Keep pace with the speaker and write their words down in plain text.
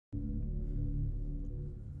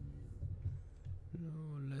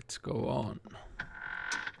let's go on.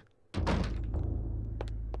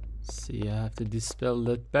 See, I have to dispel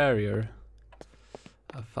that barrier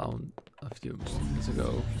I found a few minutes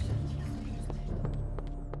ago.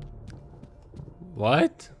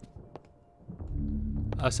 What?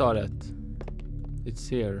 I saw that. It's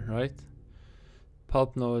here, right?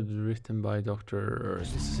 Pulp node written by Dr.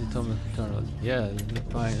 This is a Tome of Eternal. Yeah,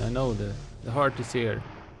 fine. I know the heart is here.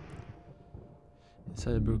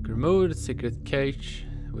 Inside the book removed, secret cage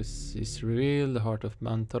which is revealed, the heart of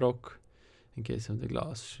Mantorok. In case of the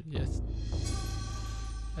glass, yes.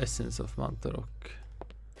 Essence of Mantorok.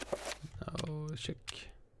 Now check.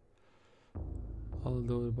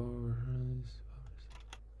 Although the bar.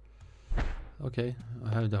 Okay,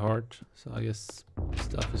 I have the heart, so I guess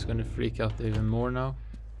stuff is gonna freak out even more now.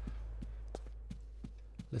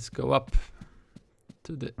 Let's go up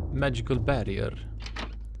to the magical barrier.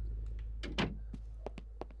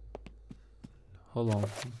 Hold on,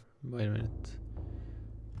 wait a minute.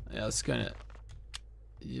 I was gonna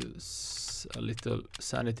use a little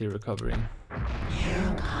sanity recovering.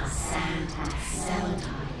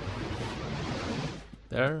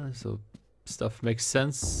 There, so stuff makes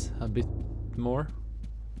sense a bit more.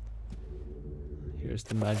 Here's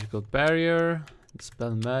the magical barrier.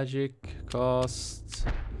 Spell magic, cast.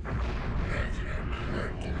 I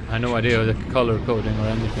have no idea of the color coding or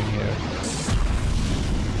anything here.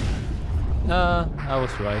 I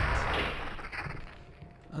was right.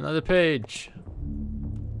 Another page.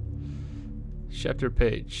 Chapter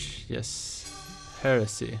page. Yes.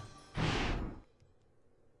 Heresy.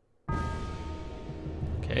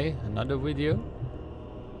 Okay, another video.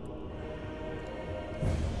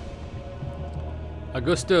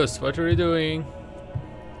 Augustus, what are you doing?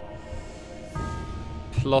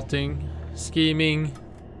 Plotting, scheming,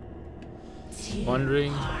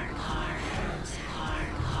 wondering.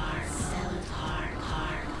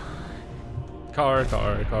 Car,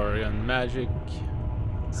 and magic,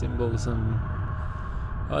 symbols, and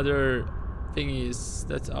other thingies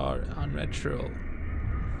that are unnatural.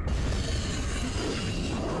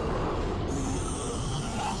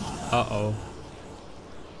 Uh-oh.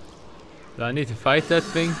 Do I need to fight that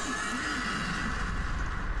thing?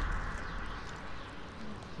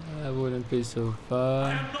 That wouldn't be so fun.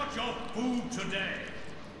 I am not your food today.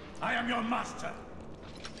 I am your master.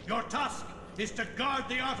 Your task is to guard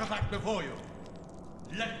the artifact before you.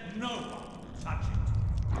 Let no one touch it.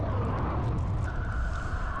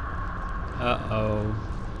 Uh-oh.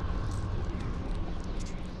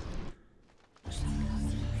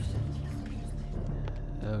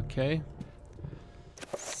 Okay.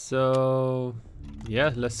 So,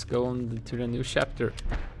 yeah, let's go on to the new chapter.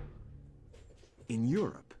 In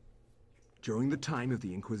Europe, during the time of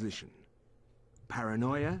the Inquisition,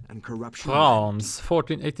 paranoia and corruption. France,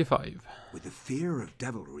 1485. With the fear of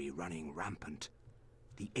devilry running rampant,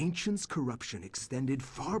 the ancients' corruption extended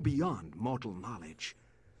far beyond mortal knowledge,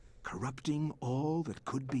 corrupting all that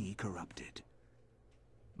could be corrupted.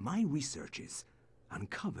 My researches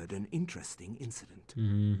uncovered an interesting incident.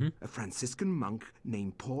 A Franciscan monk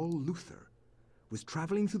named Paul Luther was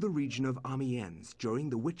traveling through the region of Amiens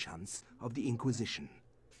during the witch hunts of the Inquisition.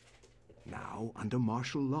 Now, under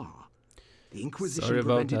martial law, the Inquisition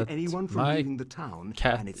prevented anyone from leaving the town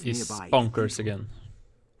and its nearby bonkers again.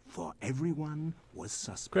 For everyone was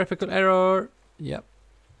suspect. Graphical error. Yep.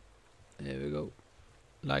 There we go.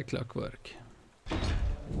 Like clockwork.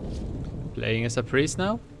 Playing as a priest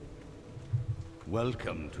now?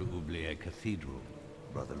 Welcome to Liche Cathedral,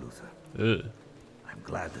 Brother Luther. Ugh. I'm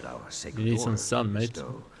glad that our sacred You need some order sun, can mate.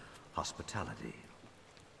 bestow hospitality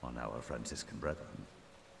on our Franciscan brethren.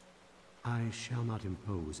 I shall not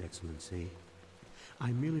impose, Excellency.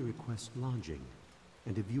 I merely request lodging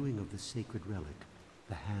and a viewing of the sacred relic,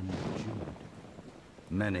 the Hand of Jude.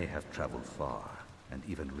 Many have traveled far and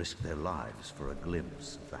even risked their lives for a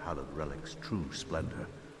glimpse of the hallowed relic's true splendor.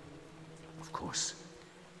 Of course,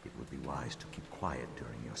 it would be wise to keep quiet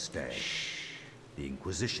during your stay. The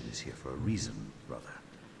Inquisition is here for a reason, brother.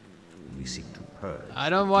 We seek to purge. I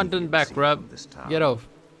don't want them back, Rob. Get off.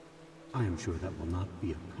 I am sure that will not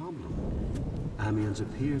be a problem. Amiens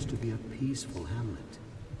appears to be a peaceful hamlet.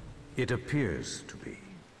 It appears to be.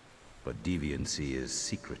 But deviancy is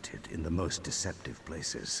secreted in the most deceptive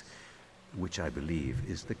places, which I believe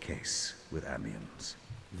is the case with Amiens.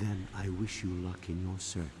 Then I wish you luck in your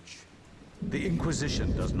search. The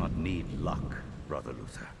Inquisition does not need luck, Brother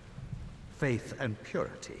Luther. Faith and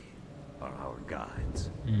purity are our guides.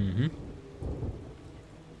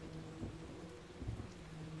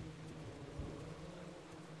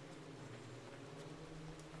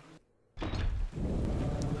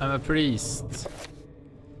 I'm a priest.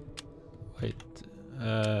 Wait,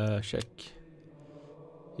 Check.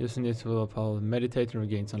 Using it will help meditate and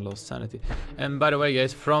regain some lost sanity. And by the way,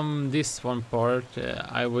 guys, from this one part,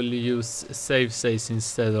 I will use save states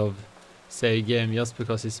instead of save game, just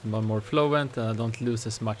because it's more fluent and I don't lose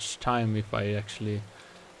as much time if I actually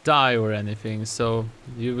die or anything. So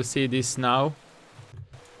you will see this now.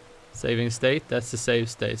 Saving state, that's the save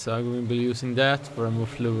state. So I will be using that for a more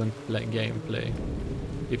fluent gameplay.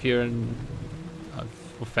 If you're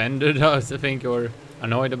offended, I think, or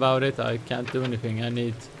annoyed about it, I can't do anything. I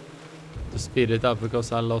need to speed it up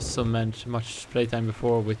because I lost so much playtime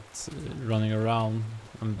before with running around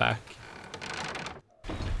and back.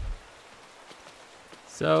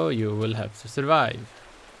 So you will have to survive.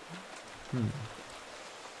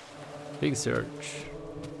 Big search.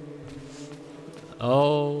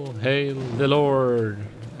 Oh, hail the Lord!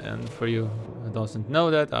 And for you who doesn't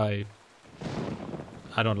know that, I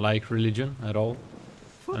don't like religion at all.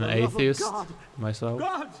 I'm an atheist myself.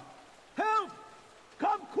 God! Help!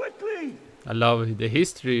 Come quickly! I love the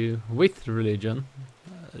history with religion,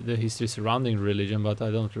 the history surrounding religion, but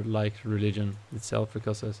I don't like religion itself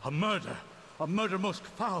because A murder most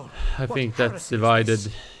foul. I What think heresy that's is divided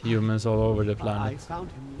this? humans all over the I planet.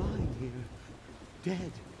 found him lying here,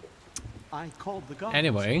 dead. I called the guards.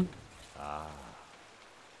 Anyway,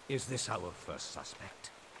 Is this our first suspect?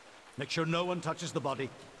 Make sure no one touches the body.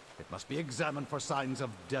 It must be examined for signs of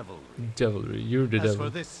devilry. devilry, you're the As devil. for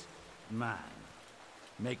this man,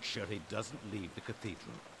 make sure he doesn't leave the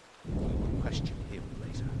cathedral. We will question him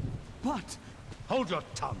later. But Hold your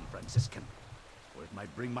tongue, Franciscan, or it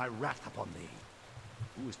might bring my wrath upon thee.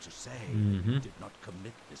 Who is to say you did not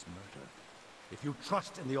commit this murder? If you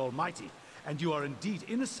trust in the Almighty, and you are indeed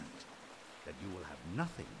innocent, then you will have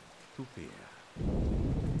nothing to fear.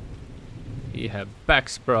 We have back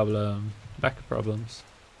problems.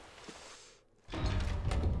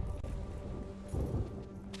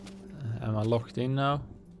 Am I locked in now?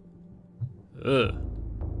 Ugh.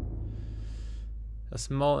 A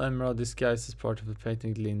small emerald disguised as part of the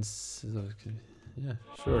painting glints. Okay. Yeah,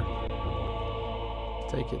 sure.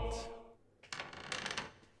 Take it.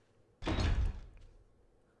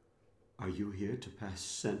 Are you here to pass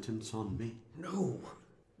sentence on me? No,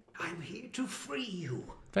 I'm here to free you.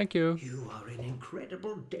 Thank you. You are in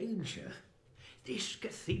incredible danger. This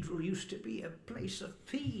cathedral used to be a place of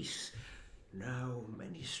peace. Now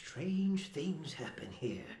many strange things happen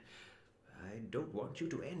here. I don't want you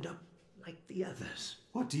to end up like the others.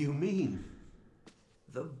 What do you mean?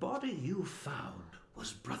 The body you found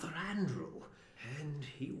was Brother Andrew, and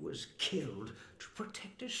he was killed to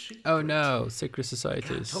protect a secret. Oh no, secret Can't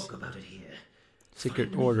societies. talk about it here. Secret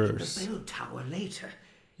Find me in orders. the bell tower later.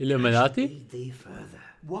 Illuminati? I shall lead thee further.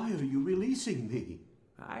 Why are you releasing me?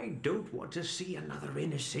 I don't want to see another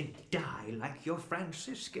innocent die like your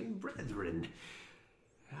Franciscan brethren.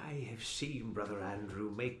 I have seen Brother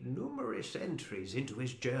Andrew make numerous entries into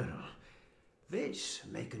his journal. This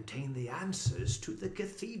may contain the answers to the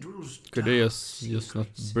cathedral's Could dark you just not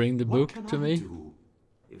secrets. bring the What book can to I me? do?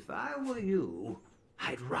 If I were you,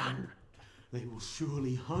 I'd run. They will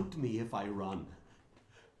surely hunt me if I run.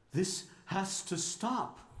 This has to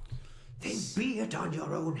stop. Then be it on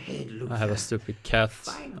your own head, Luther. I have a stupid cat.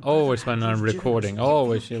 Find Always Brother when I'm Andrew's recording, journals if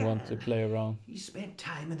always you you want to can. play around. He spent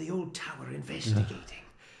time in the old tower investigating.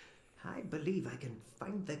 I believe I can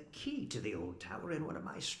find the key to the old tower in one of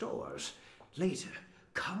my stores. Later,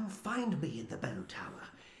 come find me in the bell tower,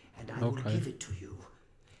 and I will Okay. give it to you.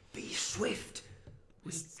 Be swift.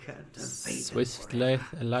 We can't evade them Swift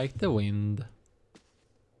forever. like the wind.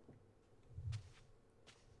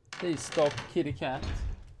 Please stop, kitty cat.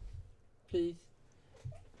 Please.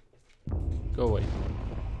 Go away.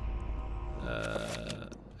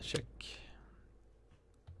 Check.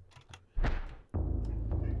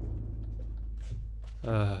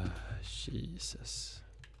 Jesus.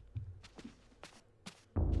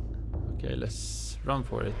 Okay, let's run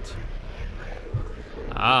for it.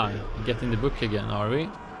 Getting the book again, are we?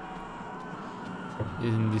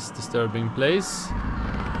 In this disturbing place.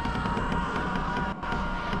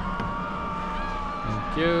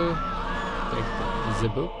 Thank you. Take the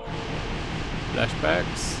book.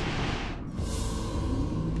 Flashbacks.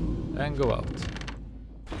 And go out.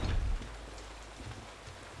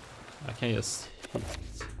 I can just hit.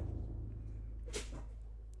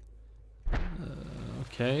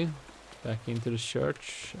 Okay. Back into the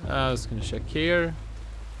church. I was gonna check here.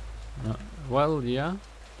 Well, yeah.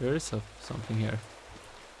 There is something here.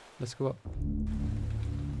 Let's go up.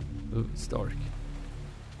 Ooh, it's dark.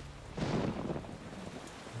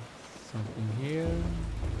 Something here.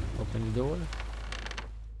 Open the door.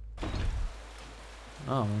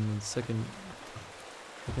 Oh, on the second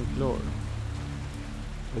floor.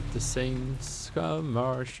 With the saints come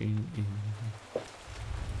marching in.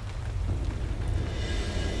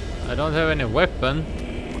 I don't have any weapon.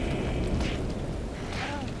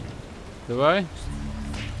 Do I?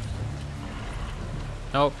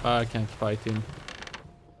 Nope, I can't fight him.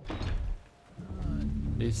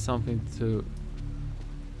 Need something to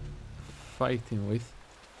fight him with.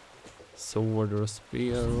 Sword or a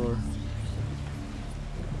spear or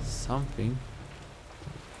something.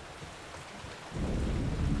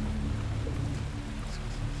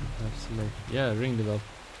 Yeah, ring the bell.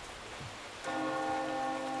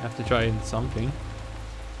 Have to try something.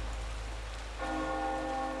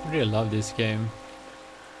 I really love this game.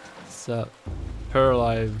 It's a pearl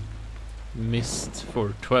I've missed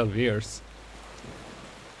for 12 years.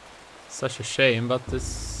 Such a shame, but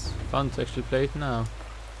it's fun to actually play it now.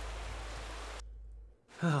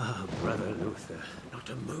 Ah, Brother Luther, not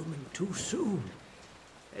a moment too soon.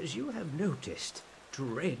 As you have noticed,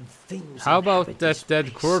 dread things. How about inhabit that this dead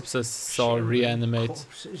place. corpses all Shivering reanimate?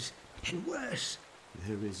 corpses, and worse.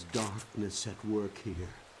 There is darkness at work here,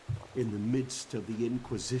 in the midst of the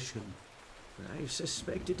Inquisition. I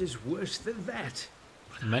suspect it is worse than that.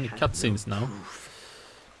 But Many I have cutscenes no now. proof.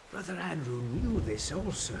 Brother Andrew knew this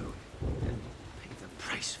also, and paid the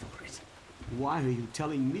price for it. Why are you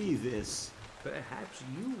telling me this? Perhaps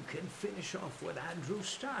you can finish off what Andrew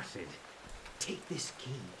started. Take this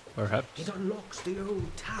key. Perhaps. It unlocks the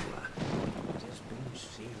old tower. It has been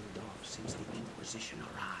sealed off since the Inquisition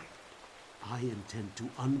arrived. I intend to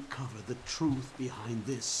uncover the truth behind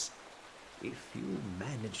this. If you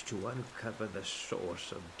manage to uncover the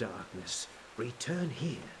source of darkness, return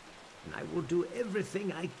here, and I will do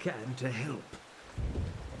everything I can to help.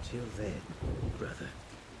 Until then, brother,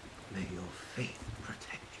 may your faith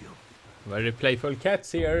protect you. Very playful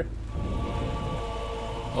cats here.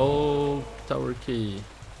 Old tower key.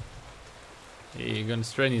 You're gonna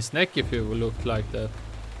strain his neck if you will look like that.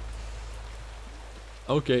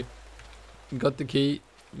 Okay. Got the key.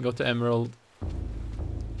 Got the emerald.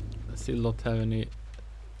 I still don't have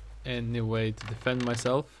any way to defend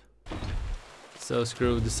myself. So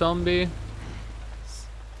screw the zombie.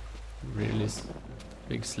 Really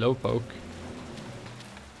big slowpoke.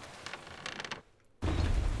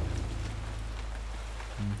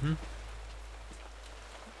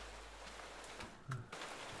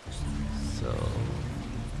 So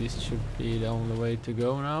this should be the only way to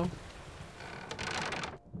go now.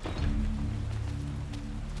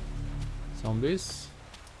 Zombies.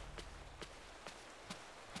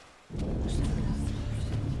 There's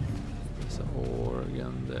an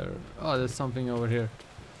organ there. Oh, there's something over here.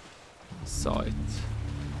 Saw it.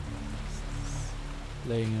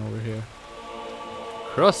 Laying over here.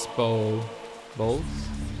 Crossbow bolts.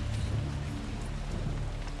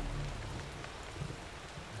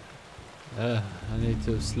 I need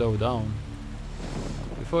to slow down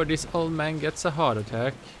before this old man gets a heart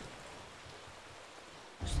attack.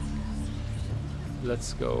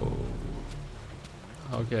 Let's go.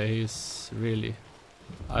 Okay, he's really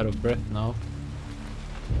out of breath now.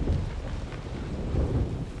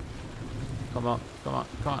 Come on, come on,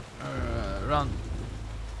 come on. Run.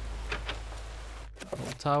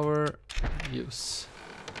 Old tower. Use.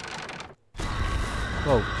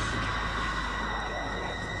 Whoa.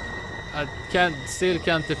 I still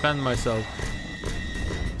can't defend myself.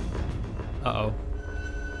 Uh-oh.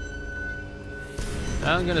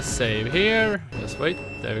 I'm gonna save here. Just wait.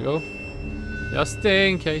 There we go. Just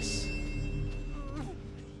in case.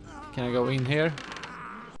 Can I go in here?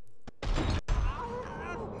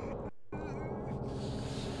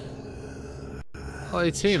 Oh,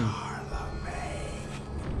 it's him.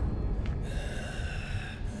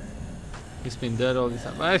 He's been dead all this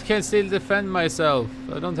time. But I can still defend myself.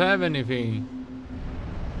 I don't have anything.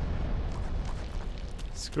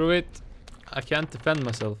 Screw it. I can't defend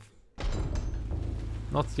myself.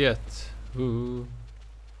 Not yet. Ooh.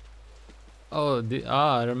 Oh,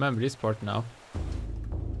 I remember this part now.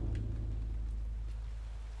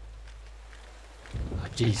 Oh,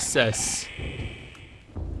 Jesus.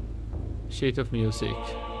 Sheet of music.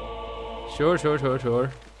 Sure.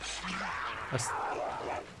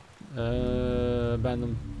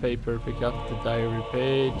 Abandoned paper, pick up the diary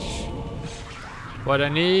page. What I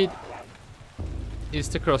need is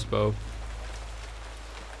the crossbow.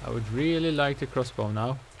 I would really like the crossbow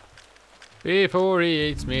now. Before he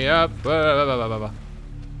eats me up.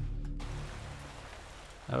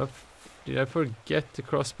 Did I forget the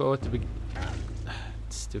crossbow at the beginning?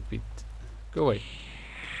 Stupid. Go away.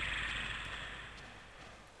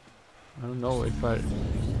 I don't know if I...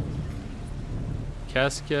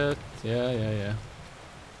 Casket. Yeah.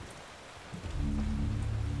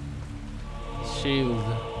 shield.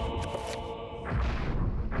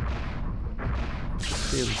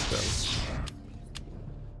 Shield spell.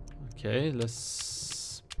 Okay,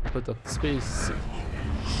 let's put up the space.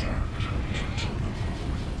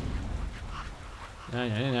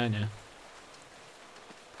 Yeah.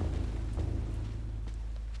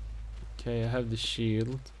 Okay, I have the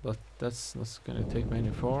shield, but that's not gonna take me any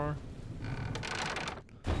far.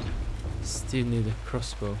 Still need a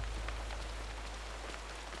crossbow.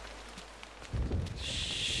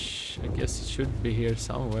 I guess it should be here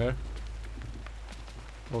somewhere.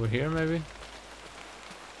 Over here, maybe?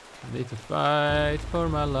 I need to fight for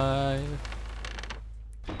my life.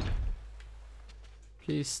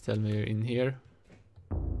 Please tell me you're in here.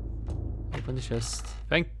 Open the chest.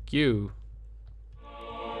 Thank you.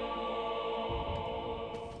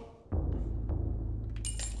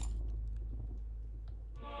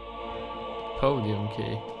 Podium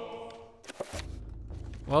key.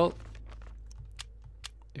 Well,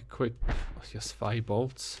 equip just 5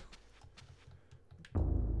 bolts.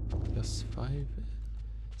 Just 5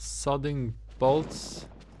 sodding bolts.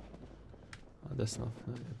 Oh, that's not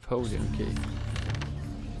a podium key.